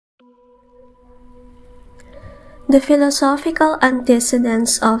The philosophical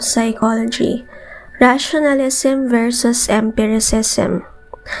antecedents of psychology, rationalism versus empiricism.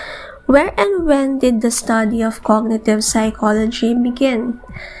 Where and when did the study of cognitive psychology begin?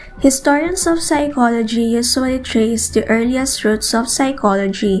 Historians of psychology usually trace the earliest roots of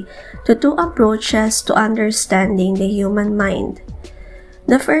psychology to two approaches to understanding the human mind.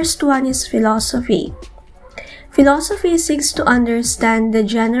 The first one is philosophy. Philosophy seeks to understand the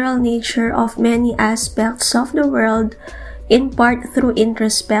general nature of many aspects of the world, in part through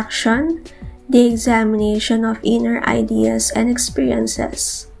introspection, the examination of inner ideas and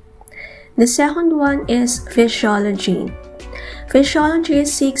experiences. The second one is physiology. Physiology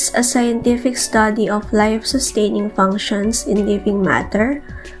seeks a scientific study of life-sustaining functions in living matter,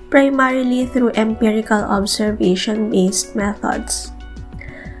 primarily through empirical observation-based methods.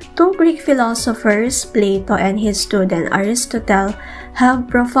 Two Greek philosophers, Plato and his student Aristotle, have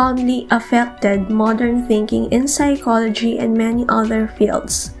profoundly affected modern thinking in psychology and many other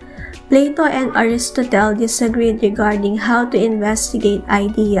fields. Plato and Aristotle disagreed regarding how to investigate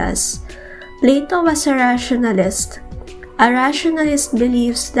ideas. Plato was a rationalist. A rationalist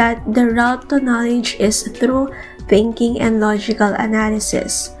believes that the route to knowledge is through thinking and logical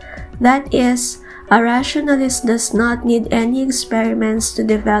analysis. That is, a rationalist does not need any experiments to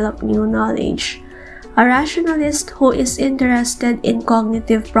develop new knowledge. A rationalist who is interested in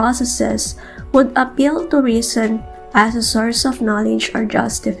cognitive processes would appeal to reason as a source of knowledge or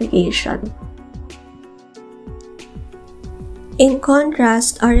justification. In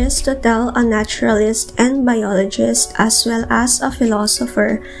contrast, Aristotle, a naturalist and biologist as well as a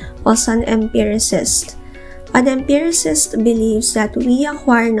philosopher, was an empiricist. An empiricist believes that we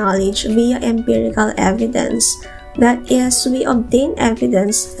acquire knowledge via empirical evidence, that is, we obtain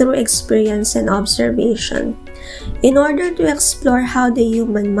evidence through experience and observation. In order to explore how the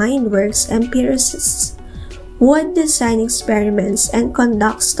human mind works, empiricists would design experiments and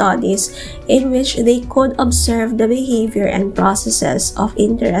conduct studies in which they could observe the behavior and processes of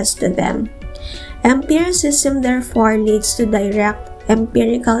interest to them. Empiricism therefore leads to direct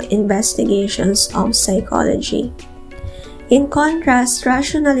empirical investigations of psychology. In contrast,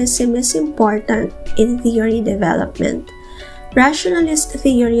 rationalism is important in theory development. Rationalist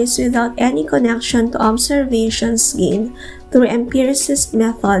theories without any connection to observations gained through empiricist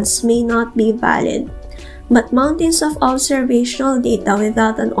methods may not be valid, but mountains of observational data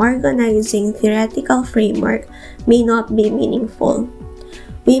without an organizing theoretical framework may not be meaningful.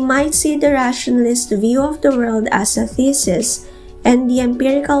 We might see the rationalist view of the world as a thesis and the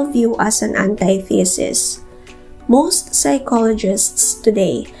empirical view as an antithesis. Most psychologists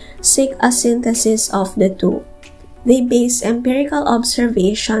today seek a synthesis of the two. They base empirical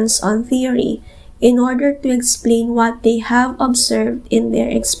observations on theory in order to explain what they have observed in their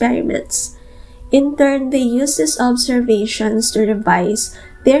experiments. In turn, they use these observations to revise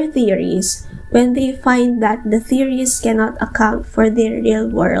their theories when they find that the theories cannot account for their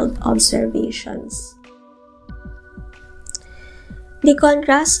real-world observations. The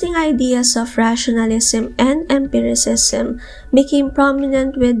contrasting ideas of rationalism and empiricism became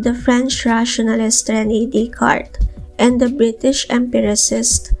prominent with the French rationalist René Descartes and the British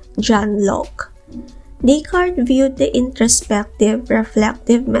empiricist John Locke. Descartes viewed the introspective,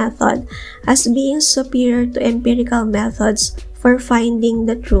 reflective method as being superior to empirical methods for finding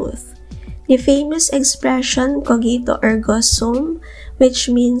the truth. The famous expression cogito ergo sum, which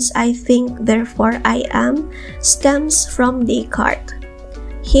means I think therefore I am, stems from Descartes.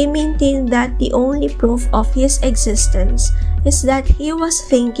 He maintained that the only proof of his existence is that he was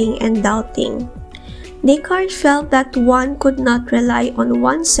thinking and doubting. Descartes felt that one could not rely on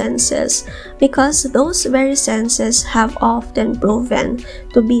one's senses because those very senses have often proven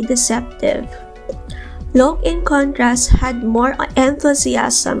to be deceptive. Locke, in contrast, had more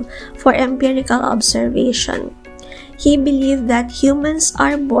enthusiasm for empirical observation. He believed that humans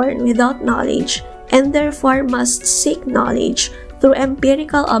are born without knowledge and therefore must seek knowledge through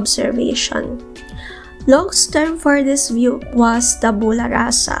empirical observation. Locke's term for this view was tabula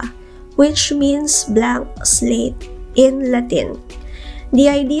rasa, which means blank slate in Latin. The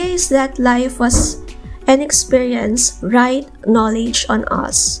idea is that life was an experience, right knowledge on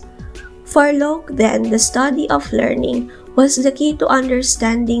us. For Locke, then, the study of learning was the key to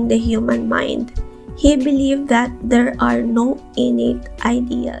understanding the human mind. He believed that there are no innate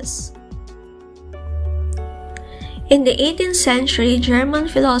ideas. In the 18th century, German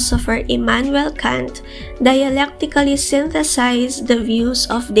philosopher Immanuel Kant dialectically synthesized the views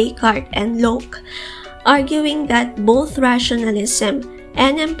of Descartes and Locke, arguing that both rationalism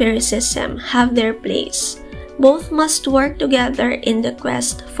and empiricism have their place, Both must work together in the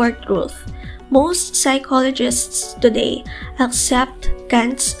quest for truth. Most psychologists today accept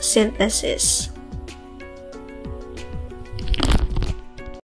Kant's synthesis.